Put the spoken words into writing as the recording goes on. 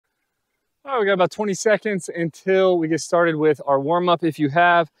All right, we got about 20 seconds until we get started with our warm-up. If you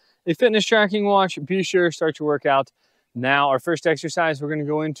have a fitness tracking watch, be sure to start your workout now. Our first exercise we're going to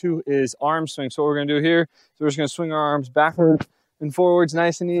go into is arm swing. So what we're going to do here is we're just going to swing our arms backwards and forwards,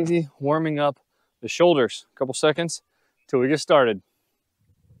 nice and easy, warming up the shoulders. A couple seconds till we get started.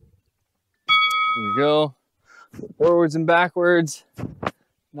 Here we go. Forwards and backwards,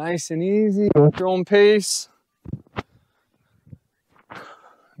 nice and easy, at your own pace.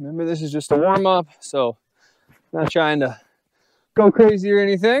 Remember, this is just a warm-up, so not trying to go crazy or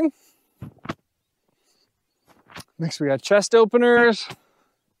anything. Next, we got chest openers.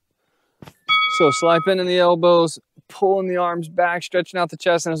 So slight bend in the elbows, pulling the arms back, stretching out the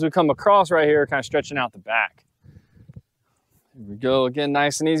chest, and as we come across right here, kind of stretching out the back. Here we go, again,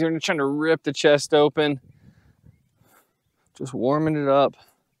 nice and easy. We're trying to rip the chest open. Just warming it up.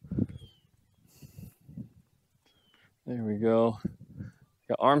 There we go.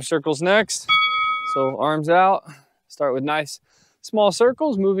 Got arm circles next. So arms out. Start with nice small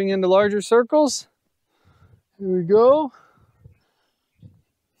circles, moving into larger circles. Here we go.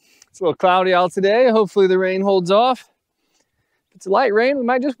 It's a little cloudy out today. Hopefully the rain holds off. If it's a light rain, we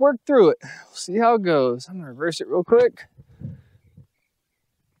might just work through it. We'll see how it goes. I'm gonna reverse it real quick.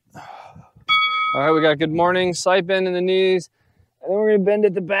 All right, we got good morning, slight bend in the knees, and then we're gonna bend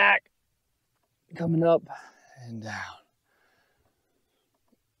at the back, coming up and down.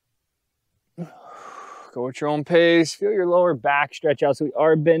 Go at your own pace. Feel your lower back stretch out. So we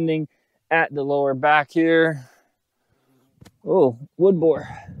are bending at the lower back here. Oh, wood bore.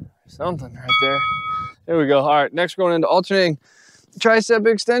 Something right there. There we go. All right, next we're going into alternating tricep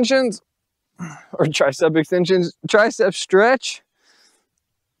extensions. Tricep stretch.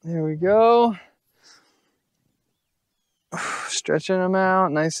 There we go. Stretching them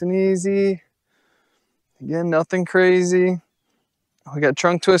out, nice and easy. Again, nothing crazy. We got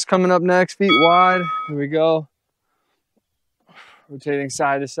trunk twist coming up next, feet wide. Here we go. Rotating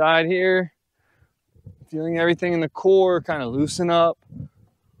side to side here. Feeling everything in the core kind of loosen up.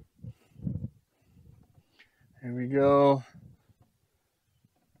 Here we go.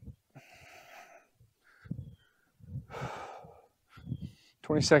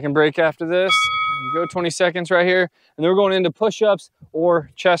 "20-second break after this. Here we go, 20 seconds right here. And then we're going into push-ups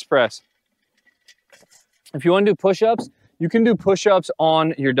or chest press. If you want to do push-ups, you can do push-ups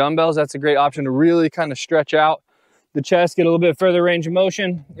on your dumbbells. That's a great option to really kind of stretch out the chest, get a little bit further range of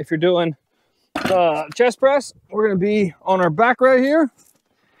motion. If you're doing chest press, we're gonna be on our back right here.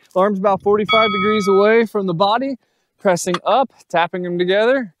 Arms about 45 degrees away from the body, pressing up, tapping them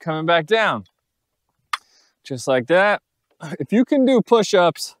together, coming back down. Just like that. If you can do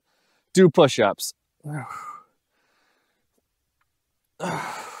push-ups, do push-ups.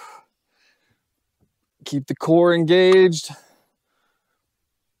 Keep the core engaged.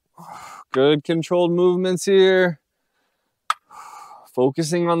 Good controlled movements here.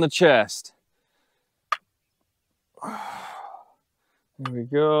 Focusing on the chest. There we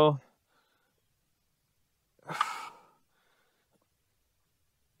go.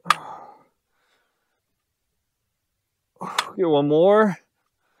 Get one more.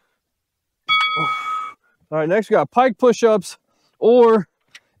 All right, next we got pike push-ups or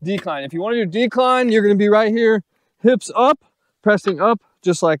decline. If you want to do decline, you're going to be right here, hips up, pressing up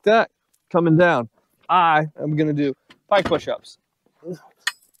just like that, coming down. I am going to do pike push-ups.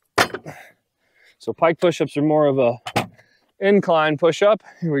 So pike push-ups are more of a incline push-up.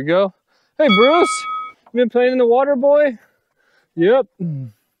 Here we go. Hey Bruce, you been playing in the water, boy? Yep.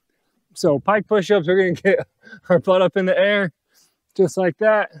 So pike push-ups, we're going to get our butt up in the air just like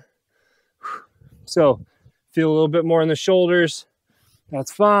that. So feel a little bit more in the shoulders.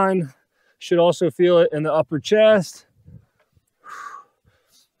 That's fine. Should also feel it in the upper chest.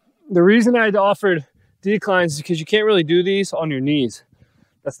 The reason I offered declines is because you can't really do these on your knees.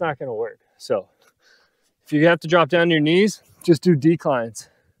 That's not going to work. So if you have to drop down to your knees, just do declines.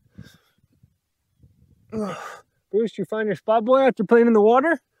 Bruce, you find your spot, boy, after playing in the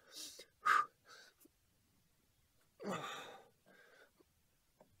water?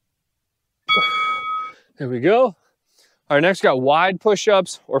 There we go. All right, next we got wide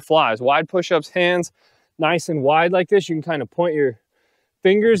push-ups or flies. Wide push-ups, hands nice and wide like this. You can kind of point your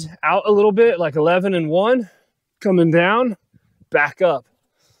fingers out a little bit, like 11 and 1, coming down, back up.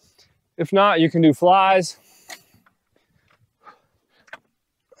 If not, you can do flies.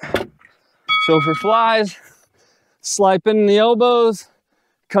 So for flies, slight bend in the elbows,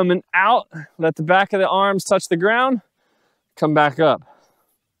 coming out, let the back of the arms touch the ground, come back up.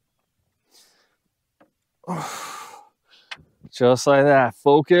 Just like that.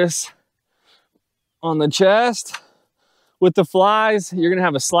 Focus on the chest, With the flies, you're gonna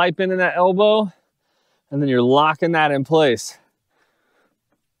have a slight bend in that elbow, and then you're locking that in place.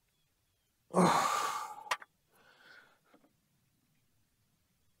 Here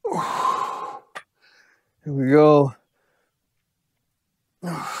we go.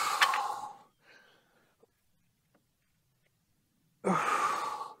 All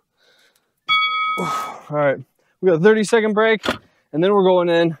right, we got a 30-second break, and then we're going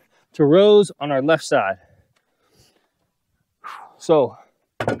in to rows on our left side. So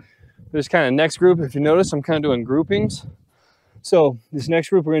this kind of next group, if you notice, I'm kind of doing groupings. So this next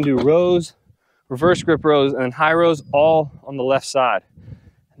group, we're gonna do rows, reverse grip rows, and then high rows all on the left side.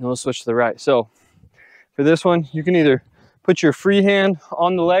 And then we'll switch to the right. So for this one, you can either put your free hand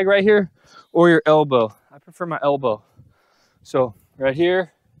on the leg right here or your elbow. I prefer my elbow. So right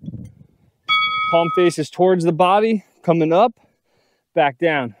here, palm faces towards the body, coming up, back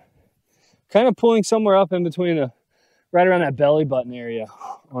down. Kind of pulling somewhere up in between right around that belly button area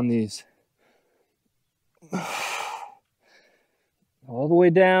on these. All the way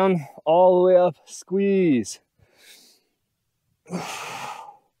down, all the way up, squeeze.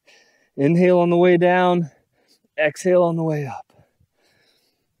 Inhale on the way down, exhale on the way up.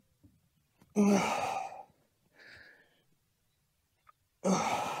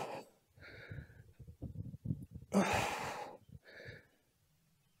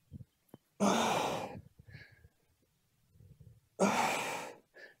 Let's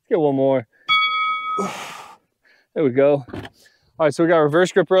get one more. There we go. All right, so we got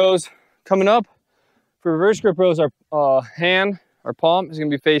reverse grip rows coming up. For reverse grip rows, our hand, our palm is gonna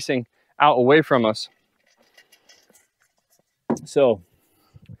be facing out away from us. So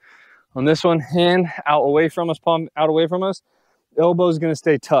on this one, hand out away from us, palm out away from us, elbow is gonna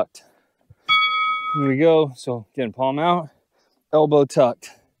stay tucked. Here we go. So again, palm out, elbow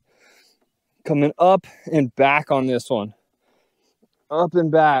tucked. Coming up and back on this one. Up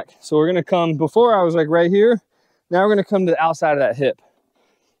and back. So we're gonna come, before I was like right here, now we're gonna come to the outside of that hip.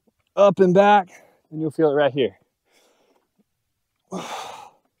 Up and back, and you'll feel it right here.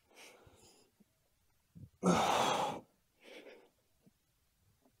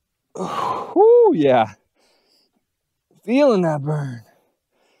 Whoo, yeah. Feeling that burn.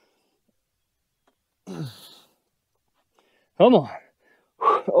 Come on.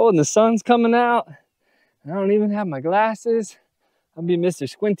 Oh, and the sun's coming out. I don't even have my glasses. I'll be Mr.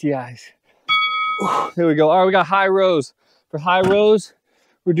 Squinty Eyes. There we go. All right, we got high rows. For high rows,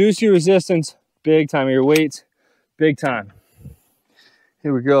 reduce your resistance big time, your weights big time.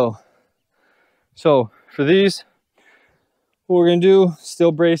 Here we go. So for these, what we're gonna do,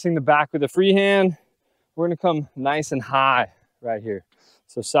 still bracing the back with a free hand, we're gonna come nice and high right here.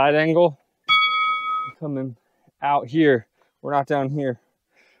 So side angle, coming out here. We're not down here,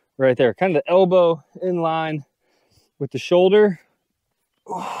 right there. Kind of the elbow in line with the shoulder.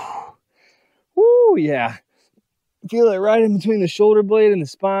 Woo, yeah. Feel it right in between the shoulder blade and the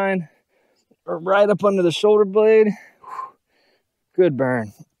spine, or right up under the shoulder blade. Good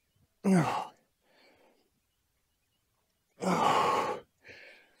burn.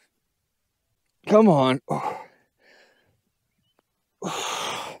 Come on.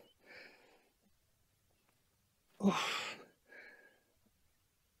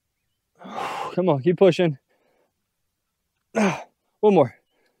 Come on, keep pushing. One more.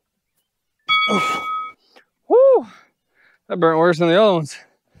 Woo! That burnt worse than the other ones.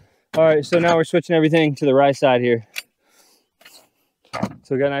 All right, so now we're switching everything to the right side here.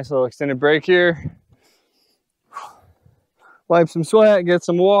 So we got a nice little extended break here. Wipe some sweat, get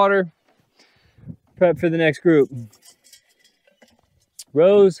some water. Prep for the next group.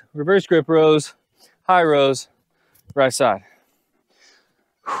 Rows, reverse grip rows, high rows, right side.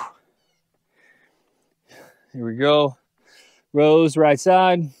 Here we go. Rows, right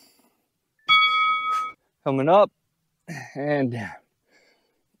side. Coming up and down.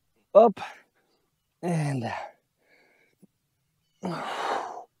 Up and down.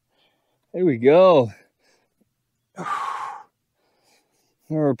 There we go.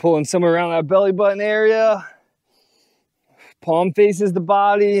 We're pulling somewhere around that belly button area. Palm faces the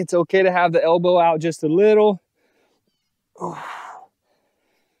body. It's okay to have the elbow out just a little.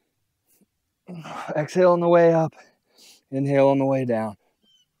 Exhale on the way up. Inhale on the way down.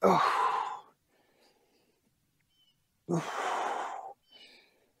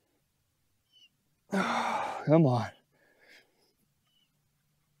 Come on.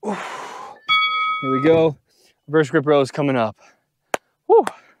 Here we go. Reverse grip row is coming up. Whew.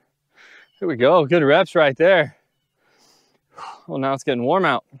 Here we go. Good reps right there. Well, now it's getting warm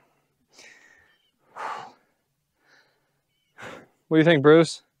out. What do you think,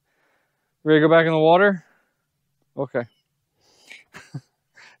 Bruce? Ready to go back in the water? Okay.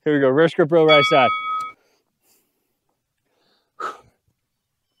 Here we go, wrist grip row, right side.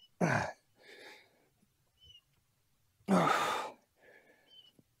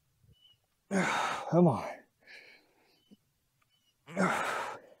 Come on.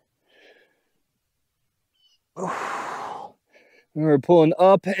 We're pulling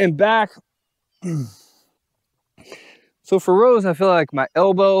up and back. So for rows, I feel like my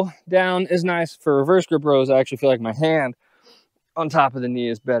elbow down is nice. For reverse grip rows, I actually feel like my hand on top of the knee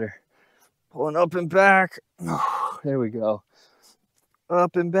is better. Pulling up and back. There we go.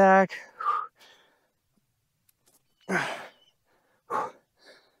 Up and back.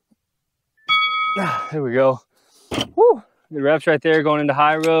 There we go. Woo. Good reps right there, going into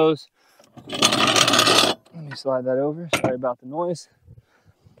high rows. Let me slide that over. Sorry about the noise.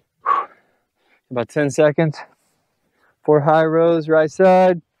 About 10 seconds. 4 high rows, right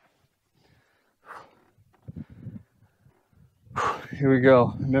side. Here we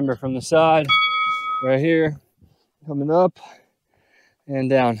go. Remember, from the side, right here, coming up and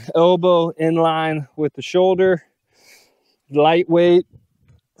down. Elbow in line with the shoulder. Lightweight.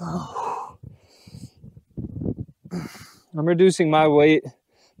 I'm reducing my weight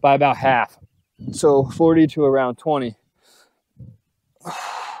by about half. So 40 to around 20.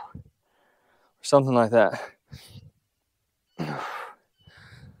 Something like that.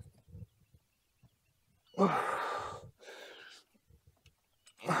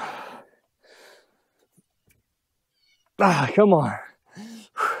 Come on.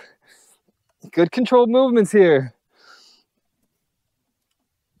 Good controlled movements here.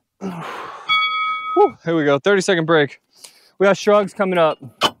 Woo, here we go, 30-second break. We got shrugs coming up.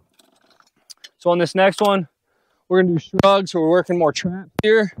 So on this next one, we're gonna do shrugs, so we're working more trap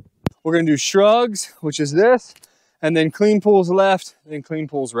here. We're gonna do shrugs, which is this, and then clean pulls left, then clean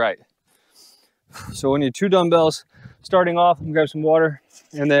pulls right. So we need 2 dumbbells. Starting off, I'm gonna grab some water,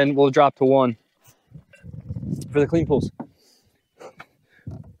 and then we'll drop to 1 for the clean pulls.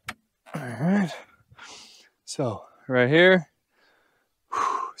 All right. So right here,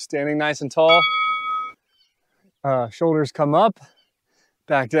 standing nice and tall. Shoulders come up,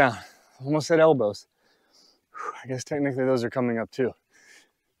 back down. Almost said elbows. I guess technically those are coming up too.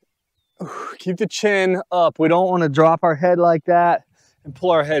 Keep the chin up. We don't want to drop our head like that and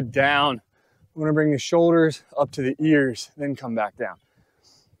pull our head down. We want to bring the shoulders up to the ears, then come back down.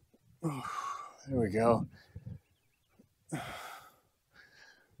 There we go.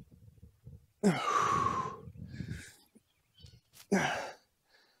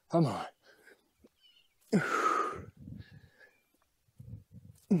 Come on.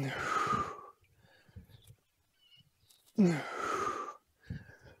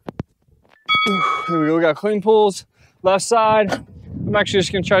 Here we go, we got clean pulls, left side. I'm actually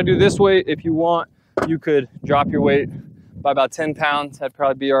just gonna try to do this weight. If you want, you could drop your weight by about 10 pounds. That'd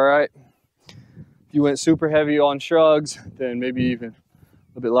probably be all right. If you went super heavy on shrugs, then maybe even a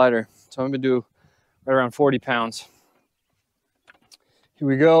little bit lighter. So I'm gonna do right around 40 pounds. Here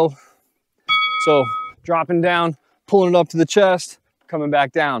we go. So dropping down, pulling it up to the chest, coming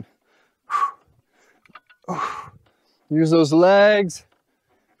back down. Use those legs.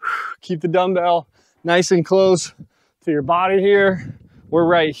 Keep the dumbbell nice and close to your body here. We're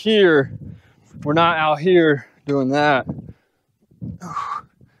right here. We're not out here doing that.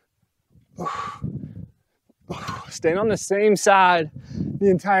 Staying on the same side the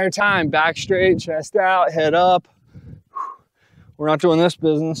entire time. Back straight, chest out, head up. We're not doing this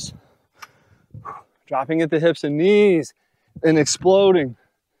business. Dropping at the hips and knees and exploding.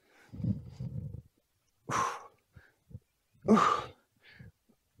 Here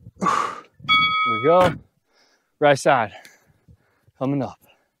we go. Right side. Coming up.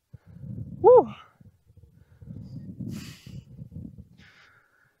 Woo.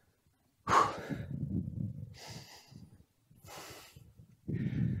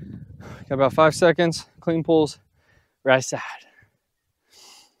 Got about 5 seconds. Clean pulls. Right side.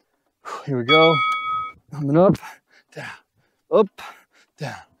 Here we go. Coming up, down, up,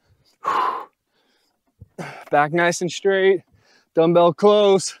 down. Back nice and straight. Dumbbell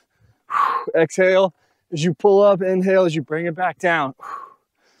close. Exhale as you pull up. Inhale as you bring it back down.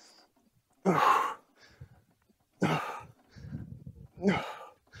 There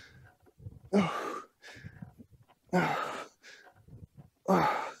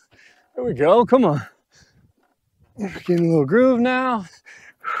we go. Come on. Getting a little groove now.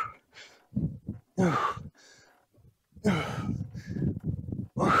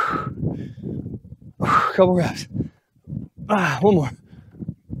 Couple reps. One more.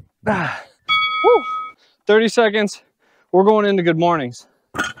 Woo. 30 seconds. We're going into good mornings.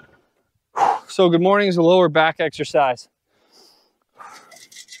 So good morning is a lower back exercise.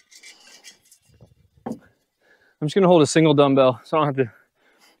 I'm just gonna hold a single dumbbell so I don't have to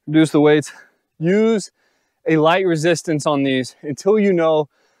reduce the weights. Use a light resistance on these until you know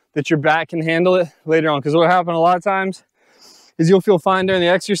that your back can handle it later on. Because what happens a lot of times is you'll feel fine during the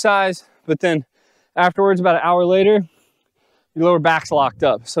exercise, but then afterwards, about an hour later, your lower back's locked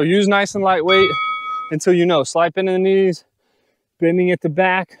up. So use nice and lightweight until you know. Slide bending the knees, bending at the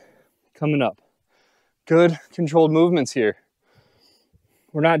back, coming up. Good controlled movements here.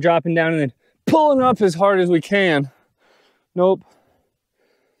 We're not dropping down and then pulling up as hard as we can. Nope.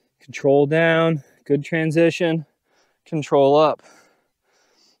 Control down, good transition. Control up.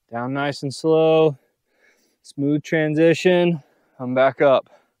 Down nice and slow. Smooth transition. Come back up.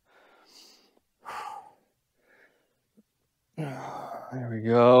 There we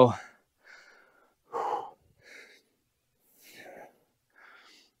go.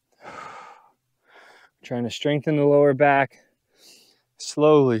 Trying to strengthen the lower back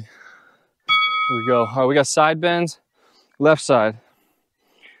slowly. Here we go. All right, we got side bends, left side.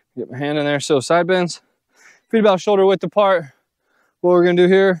 Get my hand in there. So side bends, feet about shoulder width apart. What we're gonna do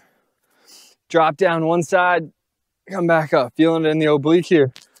here, drop down one side, come back up. Feeling it in the oblique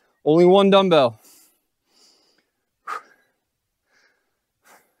here. Only one dumbbell.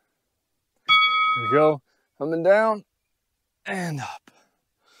 Here we go. Coming down and up.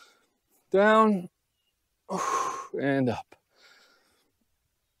 Down and up.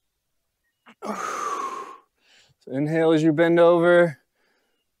 So inhale as you bend over.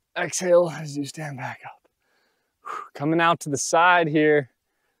 Exhale as you stand back up. Coming out to the side here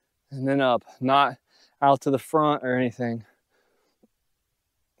and then up, not out to the front or anything.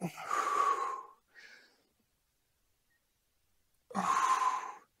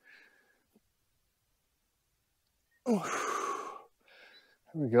 Here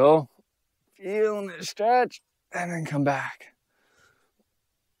we go. Feeling it stretch and then come back.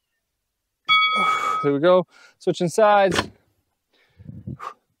 There we go. Switching sides.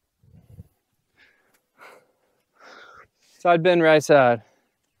 Side bend, right side.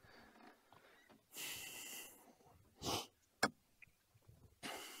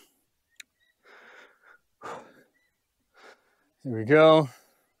 Here we go.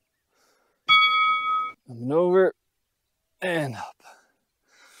 Coming over and up.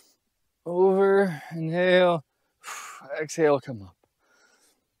 Over, inhale, exhale, come up.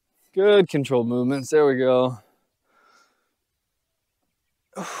 Good controlled movements. There we go.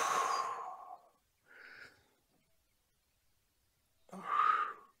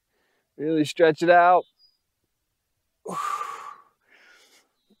 Really stretch it out.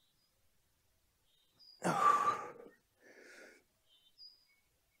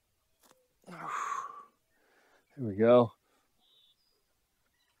 Here we go.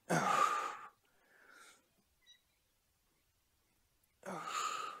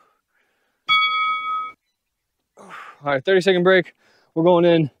 All right, 30-second break. We're going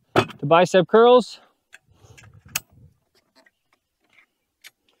in to bicep curls.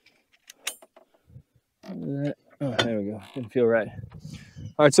 Oh, there we go. Didn't feel right.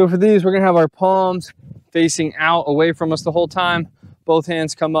 All right, so for these, we're gonna have our palms facing out away from us the whole time. Both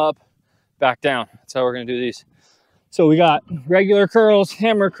hands come up, back down. That's how we're gonna do these. So we got regular curls,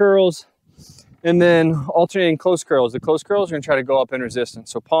 hammer curls, and then alternating close curls. The close curls are gonna try to go up in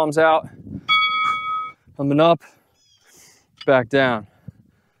resistance. So palms out, coming up, back down,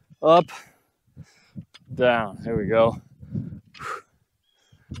 up, down. There we go.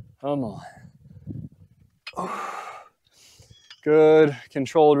 Come on. Good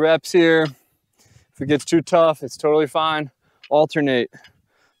controlled reps here. If it gets too tough, it's totally fine. Alternate,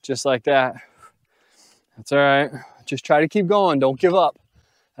 just like that. That's all right. Just try to keep going. Don't give up.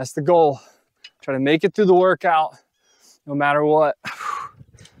 That's the goal. Try to make it through the workout, no matter what.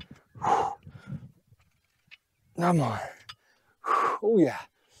 Come on. Oh yeah.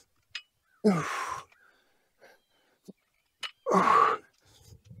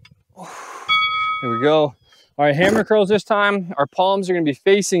 Here we go. All right, hammer curls this time. Our palms are gonna be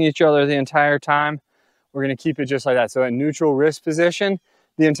facing each other the entire time. We're gonna keep it just like that. So at neutral wrist position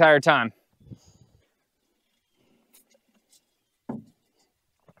the entire time.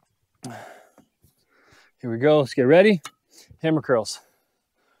 Here we go, let's get ready. Hammer curls.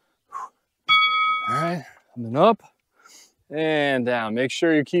 All right, coming up and down. Make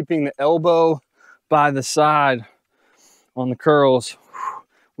sure you're keeping the elbow by the side on the curls.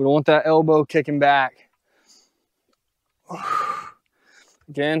 We don't want that elbow kicking back.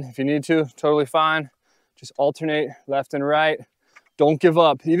 Again, if you need to, totally fine. Just alternate left and right. Don't give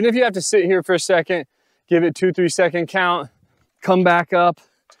up. Even if you have to sit here for a second, give it 2-3 second count, come back up,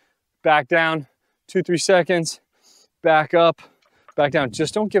 back down, 2-3 seconds, back up, back down.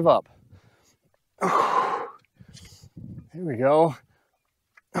 Just don't give up. Here we go.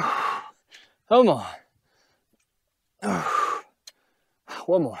 Come on.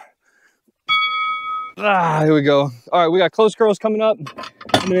 One more. Here we go. All right, we got close curls coming up.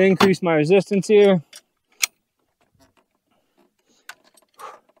 I'm gonna increase my resistance here.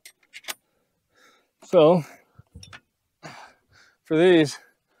 So for these,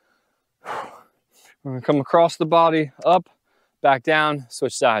 we're gonna come across the body, up, back down,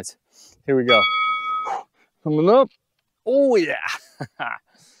 switch sides. Here we go. Coming up. Oh yeah.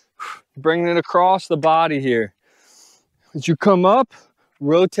 Bringing it across the body here. As you come up,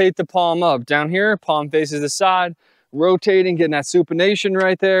 rotate the palm up. Down here, palm faces the side, rotating, getting that supination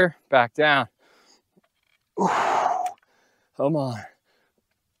right there, back down. Come on.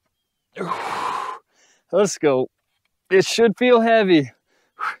 Let's go. It should feel heavy.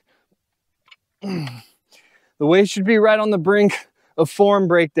 The weight should be right on the brink of form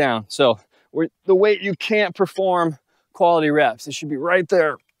breakdown. So the weight you can't perform quality reps. It should be right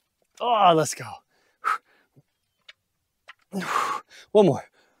there. Oh, let's go. One more.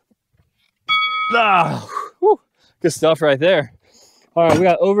 Good stuff right there. All right, we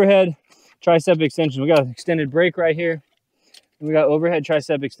got overhead tricep extensions. We got an extended break right here. And we got overhead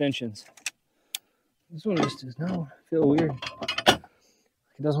tricep extensions. This one just does not feel weird.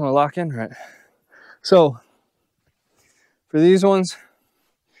 It doesn't want to lock in right. So for these ones,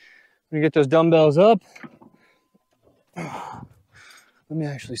 I'm gonna get those dumbbells up. Let me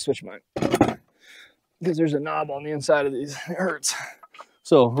actually switch mine because there's a knob on the inside of these. It hurts.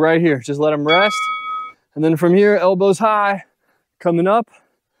 So right here, just let them rest. And then from here, elbows high, coming up,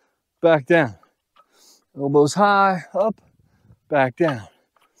 back down. Elbows high, up, back down.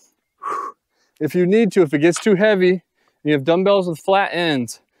 If you need to, if it gets too heavy, you have dumbbells with flat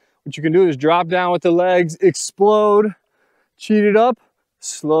ends. What you can do is drop down with the legs, explode, cheat it up,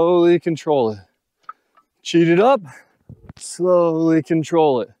 slowly control it. Cheat it up, slowly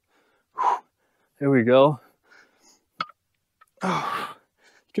control it. There we go. You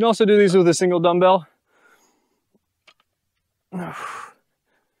can also do these with a single dumbbell.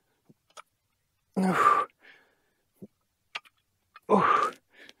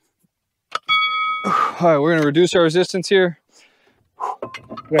 All right, we're gonna reduce our resistance here.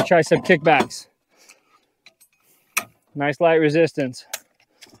 We got tricep kickbacks. Nice light resistance.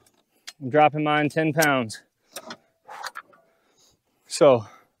 I'm dropping mine 10 pounds. So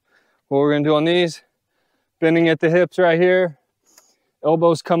what we're gonna do on these, bending at the hips right here,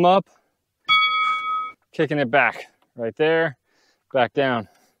 elbows come up, kicking it back, right there, back down.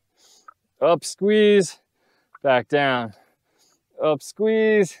 Up, squeeze, back down. Up,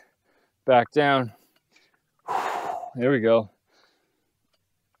 squeeze, back down. There we go.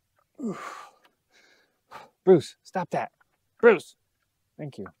 Bruce, stop that. Bruce,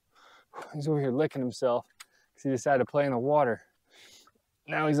 thank you. He's over here licking himself because he decided to play in the water.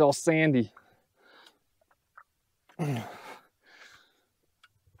 Now he's all sandy. Come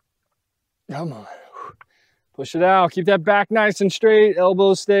on. Push it out. Keep that back nice and straight.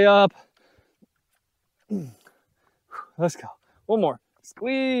 Elbows stay up. Let's go. One more.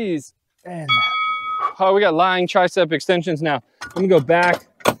 Squeeze. And oh, we got lying tricep extensions now. Let me go back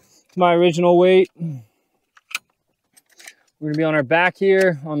to my original weight. We're gonna be on our back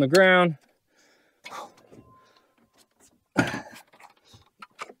here on the ground.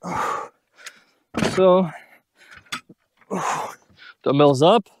 So, dumbbells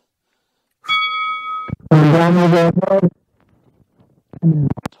up. There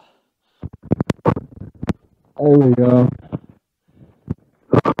we go.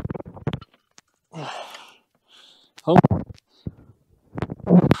 Oh.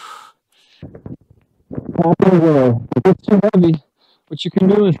 If it's too heavy, what you can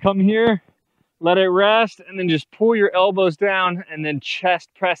do is come here, let it rest, and then just pull your elbows down and then chest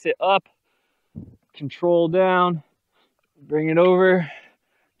press it up. Control down, bring it over,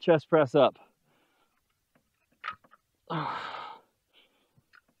 chest press up. There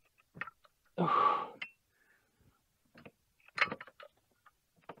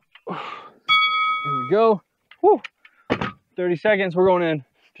we go. Woo. 30 seconds, we're going in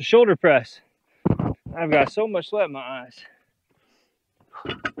to shoulder press. I've got so much sweat in my eyes.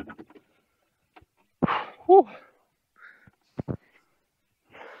 Woo.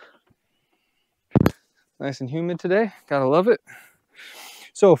 Nice and humid today, gotta love it.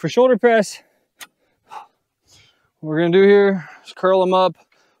 So for shoulder press, what we're gonna do here is curl them up,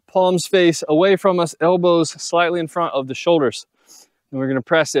 palms face away from us, elbows slightly in front of the shoulders. And we're gonna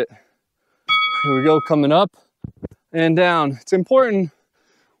press it. Here we go, coming up and down. It's important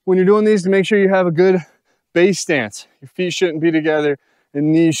when you're doing these to make sure you have a good base stance. Your feet shouldn't be together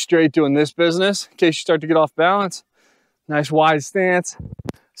and knees straight doing this business in case you start to get off balance. Nice wide stance.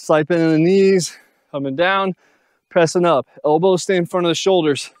 Sliping in the knees, coming down, pressing up. Elbows stay in front of the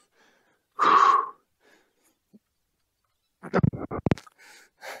shoulders.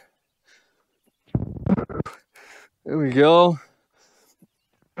 There we go.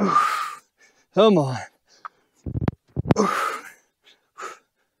 Come on.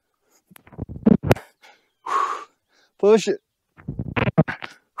 Push it.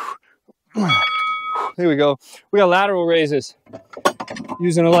 Here we go. We got lateral raises.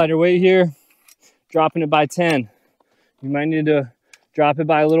 Using a lighter weight here, dropping it by 10. You might need to drop it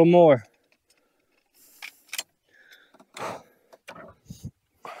by a little more.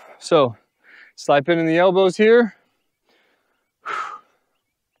 So, slide in the elbows here.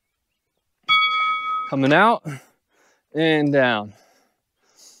 Coming out and down.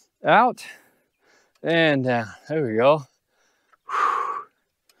 Out and down. There we go.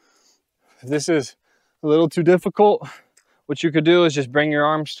 If this is a little too difficult, what you could do is just bring your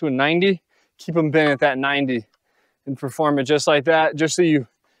arms to a 90, keep them bent at that 90, and perform it just like that, just so you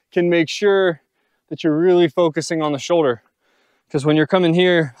can make sure that you're really focusing on the shoulder. Because when you're coming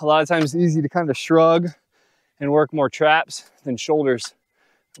here, a lot of times it's easy to kind of shrug and work more traps than shoulders.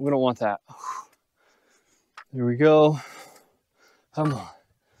 We don't want that. Here we go. Come on.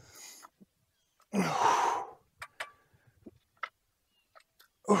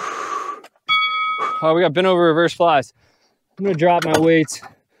 All right, we got bent over reverse flies. I'm gonna drop my weights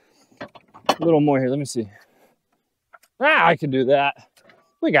a little more here. Let me see. I can do that.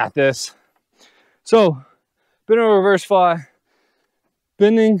 We got this. So, bent over reverse fly,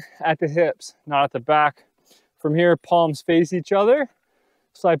 bending at the hips, not at the back. From here, palms face each other.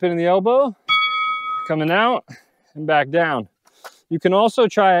 Slide in the elbow, coming out and back down. You can also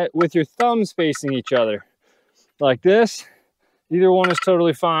try it with your thumbs facing each other, like this. Either one is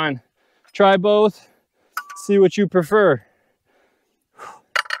totally fine. Try both, see what you prefer.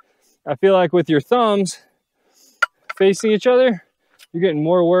 I feel like with your thumbs facing each other, you're getting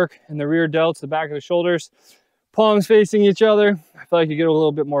more work in the rear delts, the back of the shoulders. Palms facing each other, I feel like you get a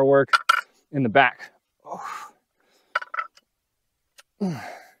little bit more work in the back.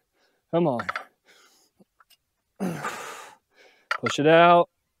 Come on. Push it out.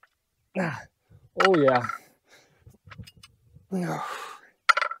 Oh yeah.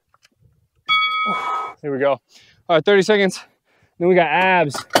 Here we go. All right, 30 seconds. Then we got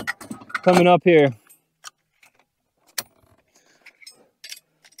abs coming up here.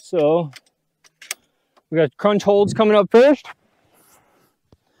 So we got crunch holds coming up first.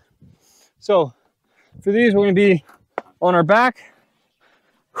 So for these, we're gonna be on our back,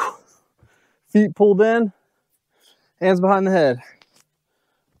 feet pulled in, hands behind the head.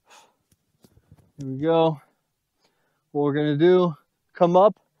 Here we go. What we're gonna do, come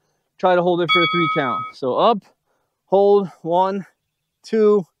up, try to hold it for a 3 count. So up, hold, 1,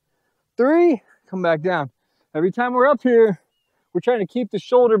 2, 3, come back down. Every time we're up here, we're trying to keep the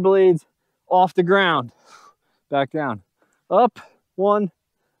shoulder blades off the ground. Back down. Up, 1,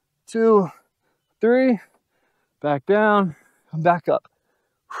 2, 3, back down, come back up.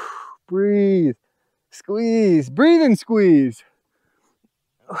 Breathe, squeeze, breathe and squeeze.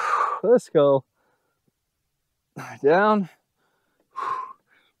 Let's go. Down,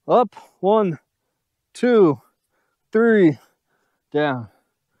 up, 1, 2, 3, down,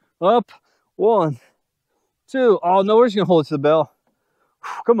 up, 1, 2. Oh no, we're just gonna hold it to the bell.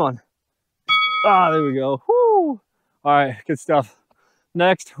 Come on. Ah, there we go. Woo. All right, good stuff.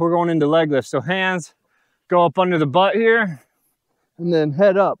 Next, we're going into leg lifts. So hands go up under the butt here, and then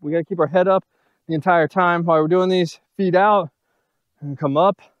head up. We gotta keep our head up the entire time while we're doing these. Feet out, and come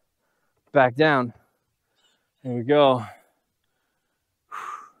up, back down. Here we go.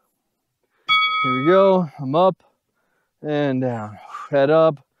 Here we go. I'm up and down. Head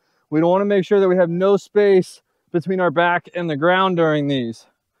up. We don't want to make sure that we have no space between our back and the ground during these.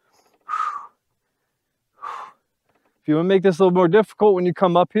 If you want to make this a little more difficult when you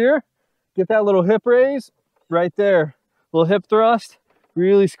come up here, get that little hip raise right there. Little hip thrust.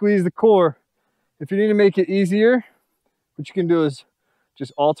 Really squeeze the core. If you need to make it easier, what you can do is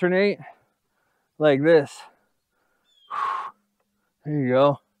just alternate like this. There you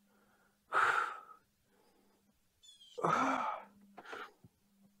go.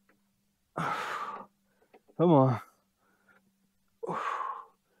 Come on.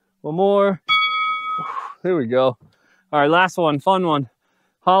 One more. There we go. All right, last one, fun one.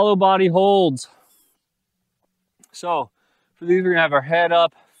 Hollow body holds. So for these, we're gonna have our head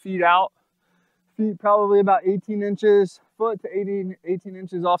up, feet out. Feet probably about 18 inches, foot to 18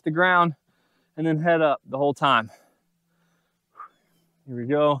 inches off the ground, and then head up the whole time. Here we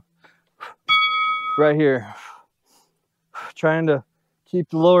go. Right here. trying to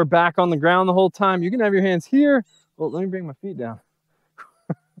keep the lower back on the ground the whole time. You can have your hands here. Well, let me bring my feet down.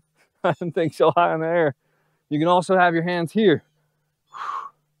 I didn't think so high in the air. You can also have your hands here.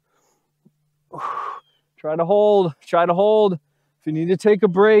 Try to hold, try to hold. If you need to take a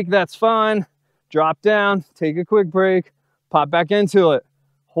break, that's fine. Drop down, take a quick break, pop back into it.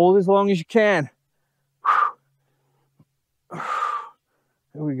 Hold as long as you can.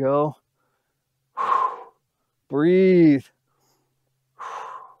 There we go. Breathe.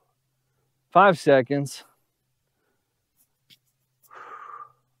 5 seconds.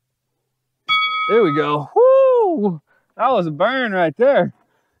 There we go. Woo! That was a burn right there.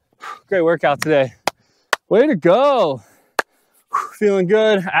 Great workout today. Way to go. Feeling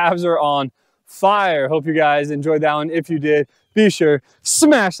good. Abs are on fire. Hope you guys enjoyed that one. If you did, be sure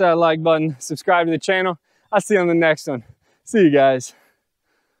smash that like button, subscribe to the channel. I'll see you on the next one. See you guys.